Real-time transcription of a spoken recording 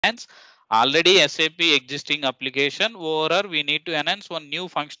Hence, already SAP existing application, or we need to enhance one new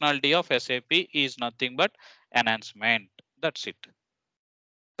functionality of SAP is nothing but enhancement. That's it.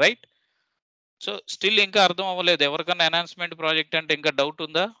 Right? So still ఇంకా అర్థం అవ్వలేదు ఎవరికన్నా enhancement project అంటే ఇంకా doubt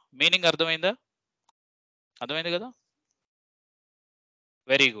ఉందా meaning అర్థమైందా అర్థమైంది కదా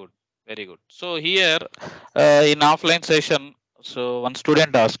very good very good so here in offline session so one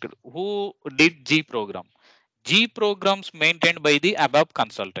student asked who did G programme G programmes maintained by the అబాబ్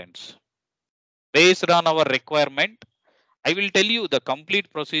consultants based on hour requirement I will tell you the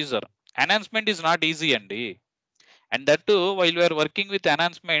complete procedure enhancement is not easy అండి and that to while we are working with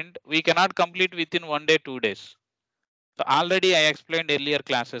enhancement we cannot complete with in 1 day 2 days. So already I explained earlier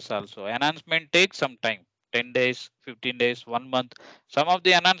classes also. Enhancement takes some time, 10 days, 15 days, 1 month. Some of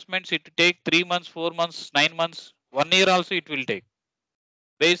the enhancements it take 3 months, 4 months, 9 months, 1 year also it will take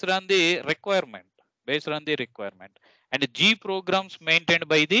based on the requirement, based on the requirement. And G programs maintained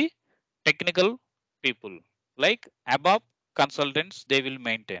by the technical people like above consultants, they will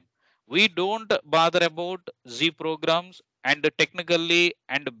maintain. We don't bother about Z programs and technically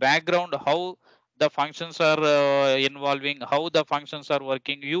and background how the functions are involving, how the functions are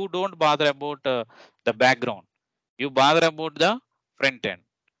working. You don't bother about the background. You bother about the front end.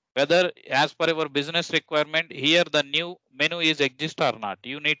 Whether as per your business requirement, here the new menu is exist or not.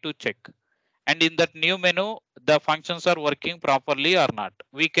 You need to check. And in that new menu, the functions are working properly or not.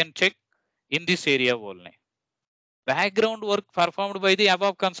 We can check in this area only. Background work performed by the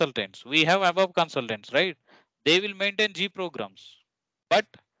above consultants. We have above consultants, right? They will maintain G programs. But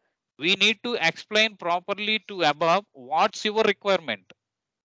we need to explain properly to above what's your requirement.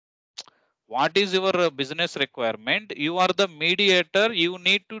 What is your business requirement? You are the mediator. You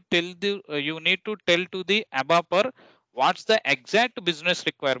need to tell the to the above what's the exact business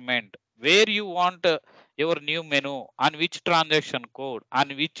requirement, where you want your new menu, on which transaction code, on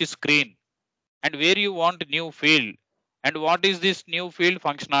which screen, and where you want new field, and what is this new field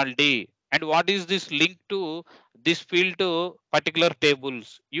functionality, and what is this link to this field to particular tables.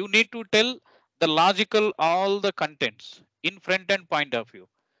 You need to tell the logical all the contents in front end point of view.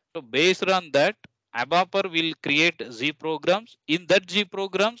 So based on that, abapper will create Z programs. In that Z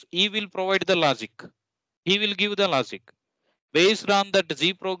programs, he will provide the logic, he will give the logic. Based on that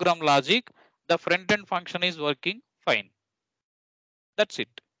Z program logic, the front end function is working fine. That's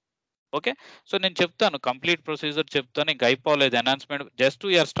it. Okay so నేను చెప్తాను complete procedure చెప్తాను ఇంకా అయిపోలేదు enhancement just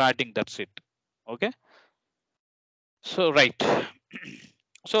we are starting that's it okay so right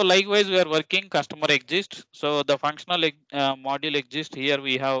so like wise we are working customer exist so the functional module exist here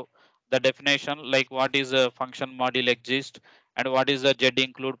we have the definition like what is a function module exist and what is the z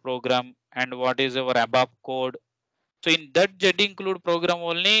include program and what is our abap code. So in that z include program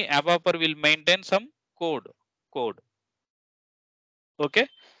only abapper will maintain some code. Okay.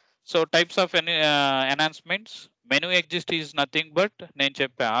 So types of enhancements, menu exist is nothing but నేను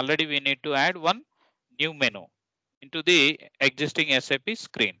చెప్పా already we need to add one new menu into the existing SAP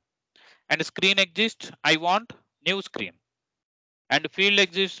screen. And screen exists, I want new screen. And field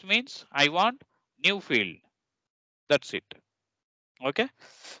exists means I want new field. That's it. Okay.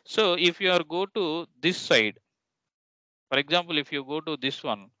 So if you are go to this side, for example, if you go to this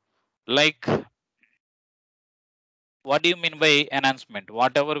one, like what do you mean by enhancement?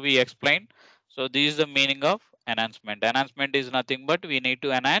 Whatever we explained. So this is the meaning of enhancement. Enhancement is nothing but we need to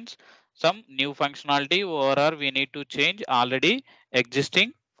enhance some new functionality or we need to change already existing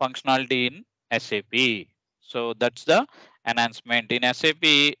functionality in SAP. So that's the enhancement. In SAP,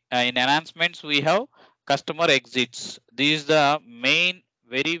 in enhancements, we have customer exits. This is the main,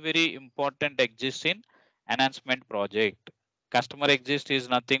 very important exist in enhancement project. Customer exist is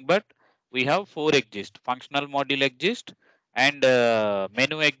nothing but we have 4 exist: functional module exist, and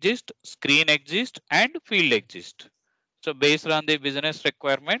menu exist, screen exist, and field exist. So based on the business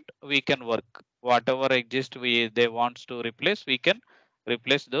requirement, we can work whatever exist they wants to replace, we can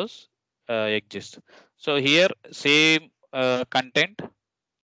replace those exist. So here same content.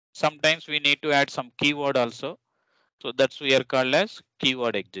 Sometimes we need to add some keyword also. So that's we are called as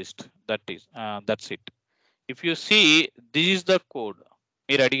keyword exist. That's it. If you see, this is the code.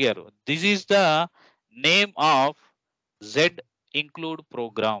 మీరు అడిగారు, this is the name of Z include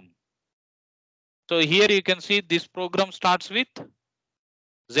program. So here you can see this program starts with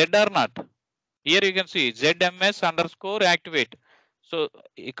Z or not. Here you can see ZMS underscore activate. So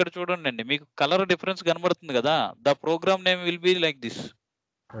ఇక్కడ చూడండి మీకు colour difference కనబడుతుంది కదా, the programme name will be like this.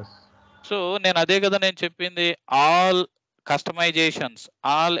 So నేను అదే కదా నేను చెప్పింది, all customisations,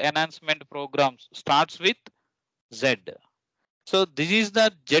 all enhancement programmes starts with Z. So this is the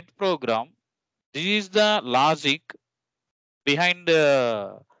Z program. This is the logic behind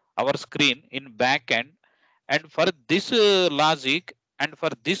our screen in backend, and for this logic and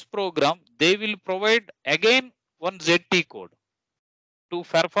for this program they will provide again one ZT code to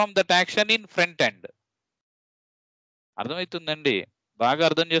perform that action in front end. అర్థమవుతుందండి? బాగా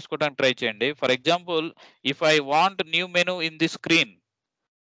అర్థం చేసుకోవడానికి try చేయండి. For example, if I want new menu in the screen,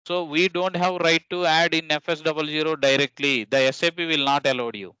 so we don't have right to add in FS00 directly. The SAP will not allow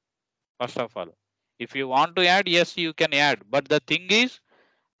you. First of all, if you want to add, yes, you can add. But the thing is,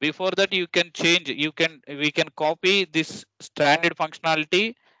 before that you can change. We can copy this standard functionality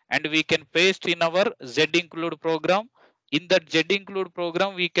and we can paste in our Z include program. In that Z include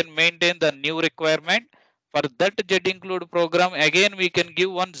program, we can maintain the new requirement. For that Z include program, again we can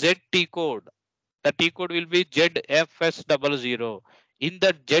give one ZT code. The T code will be ZFS00. In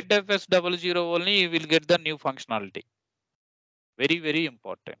that ZFS00 only you will get the new functionality. Very, very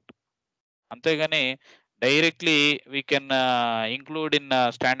important. అంతేగాని directly we can include in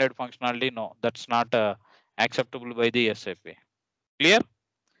standard functionality. No, that's not acceptable by the SAP. Clear?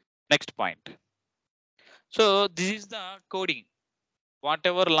 Next point. So this is the coding.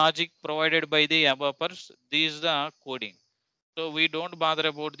 Whatever logic provided by the abapers, this is the coding. So we don't bother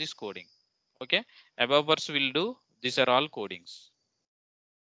about this coding. Okay, abapers will do. These are all codings.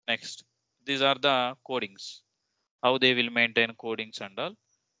 Next, these are the codings, how they will maintain codings and all.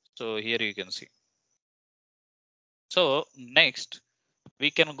 So here you can see. So next, we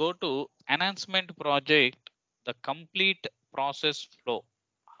can go to enhancement project, the complete process flow,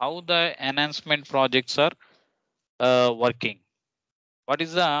 how the enhancement projects are working. What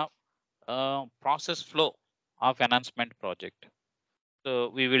is the process flow of enhancement project? So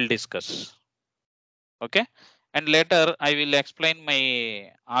we will discuss. Okay, and later I will explain my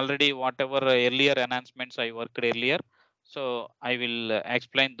already whatever earlier enhancements I worked earlier. So I will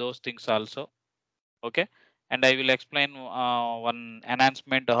explain those things also. Okay, and I will explain one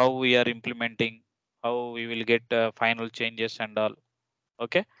enhancement, how we are implementing, how we will get final changes and all.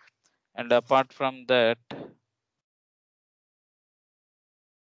 Okay, and apart from that,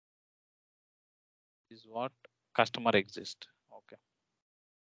 is what customer exist. Okay,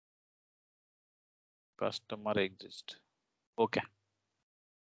 customer exist. Okay,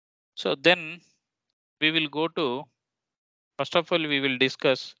 so then we will go to, first of all we will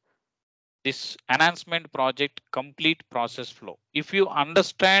discuss this enhancement project complete process flow. If you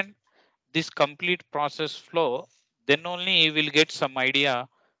understand this complete process flow, then only you will get some idea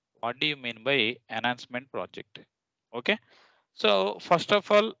what do you mean by enhancement project. Okay, so first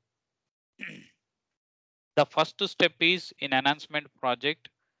of all, the first step is in enhancement project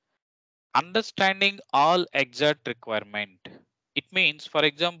understanding all exact requirement. It means, for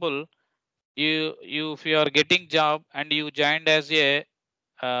example, you if you are getting job and you joined as a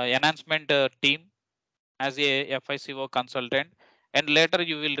enhancement team as a FICO consultant, and later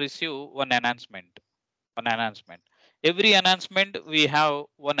you will receive one enhancement. One enhancement. Every enhancement we have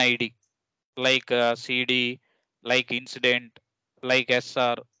one ID, like CD, like incident, like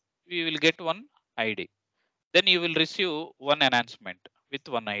SR. We will get one ID. Then you will receive one enhancement with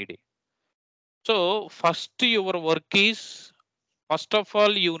one ID. So first your work is, first of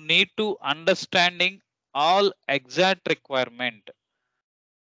all you need to understanding all exact requirement.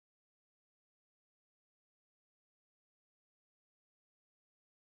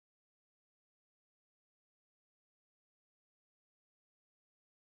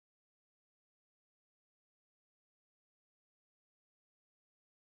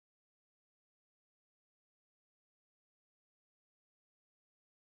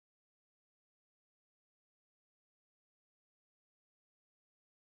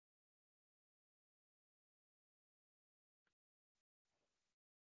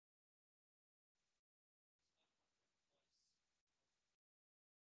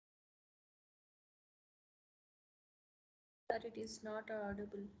 That it is not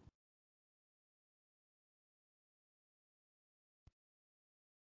audible.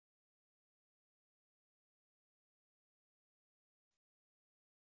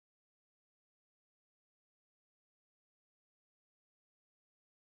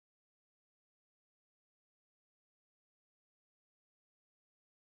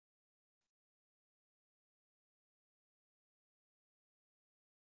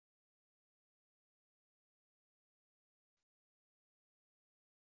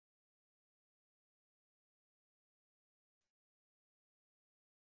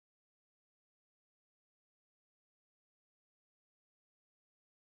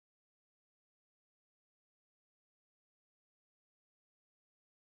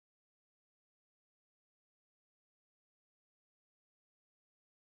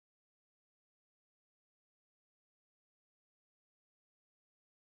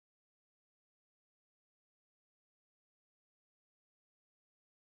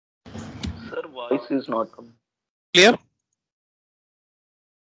 Voice is not coming. Clear?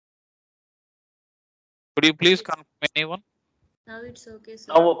 Could you please Yes. confirm anyone? Now it's okay, sir.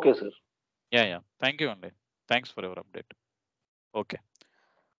 Now, okay, sir. Yeah. Thank you, Andy. Thanks for your update. Okay.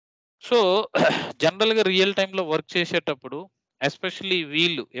 So జనరల్గా real టైంలో work చేసేటప్పుడు especially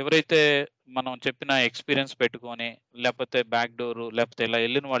వీళ్ళు ఎవరైతే మనం చెప్పిన experience పెట్టుకొని లేకపోతే back door లేకపోతే ఇలా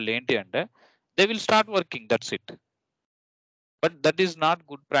వెళ్ళిన వాళ్ళు ఏంటి అంటే they will start working that's it. But that is not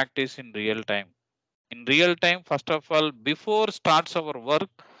good practice in real time. In real time, first of all, before starts our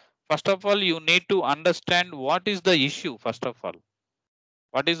work, first of all you need to understand what is the issue. First of all,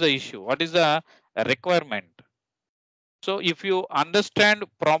 what is the issue, what is the requirement? So if you understand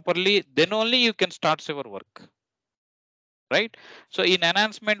properly, then only you can start your work, right? So in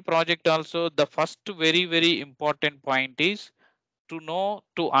enhancement project also, the first very important point is to know,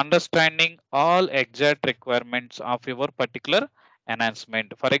 to understanding all exact requirements of your particular enhancement.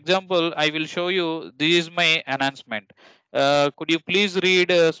 For example, I will show you, this is my enhancement. Could you please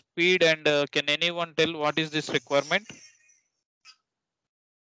read speed, and can anyone tell what is this requirement?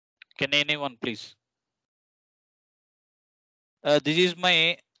 Can anyone please? This is my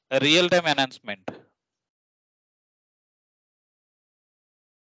real time enhancement.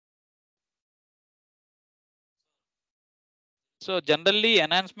 So generally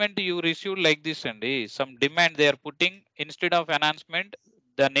enhancement you receive like this, and some demand they are putting instead of enhancement,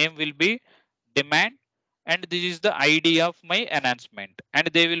 the name will be demand, and this is the ID of my enhancement, and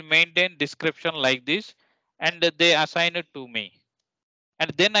they will maintain description like this, and they assign it to me,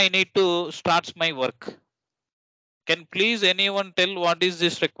 and then I need to start my work. Can please anyone tell what is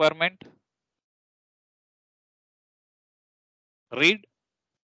this requirement? Read.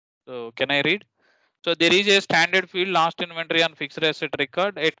 So can I read? So there is a standard field last inventory on fixed asset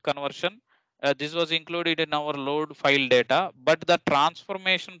record at conversion. This was included in our load file data, but the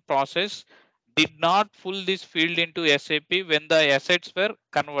transformation process did not pull this field into SAP when the assets were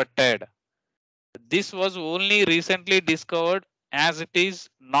converted. This was only recently discovered, as it is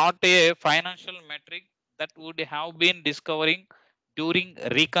not a financial metric that would have been discovering during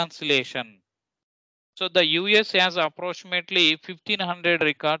reconciliation. So the US has approximately 1500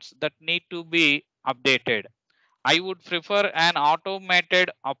 records that need to be updated. I would prefer an automated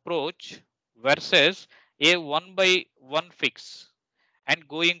approach versus a one by one fix. And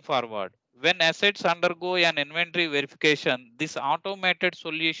going forward, when assets undergo an inventory verification, this automated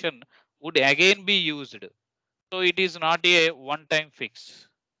solution would again be used. So it is not a one time fix.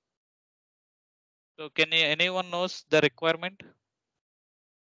 So can anyone knows the requirement?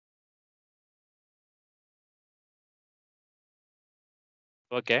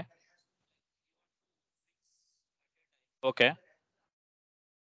 Okay. Okay.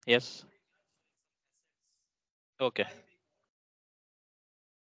 Yes. Okay.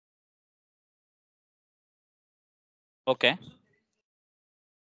 Okay.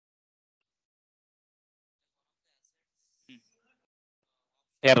 Hmm.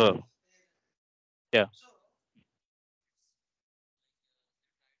 Error. Yeah.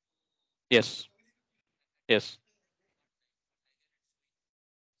 Yes. Yes.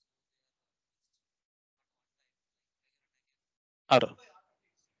 Error.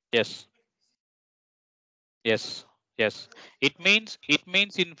 Yes. Yes. Yes. It means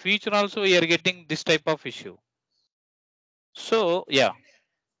in future also we are getting this type of issue. So yeah.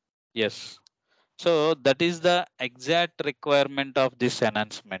 Yes. So that is the exact requirement of this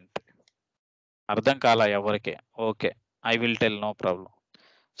enhancement. అర్థం కాలా ఎవరికి? Okay. I will tell, no problem.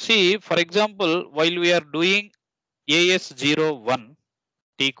 See, for example, while we are doing AS01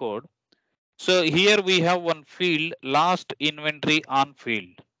 T code, so here we have one field, last inventory on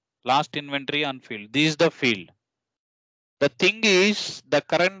field. Last inventory on field. This is the field. The thing is, the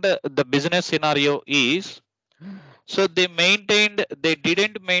current the business scenario is, so they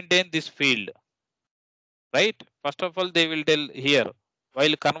didn't maintain this field, right? First of all, they will tell here,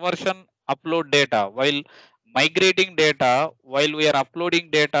 while conversion upload data, while migrating data, while we are uploading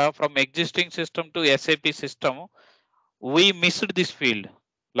data from existing system to SAP system, we missed this field,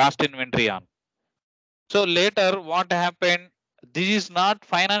 last inventory on. So later what happened, this is not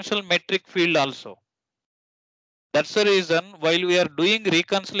financial metric field also. That's the reason while we are doing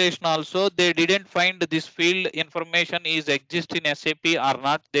reconciliation also, they didn't find this field information is exist in SAP or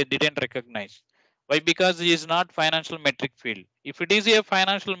not, they didn't recognize. Why? Because it is not financial metric field. If it is a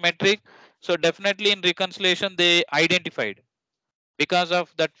financial metric, so definitely in reconciliation they identified. Because of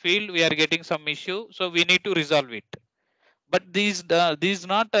that field we are getting some issue, so we need to resolve it. But these is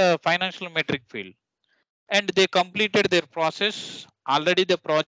not a financial metric field. And they completed their process. Already the project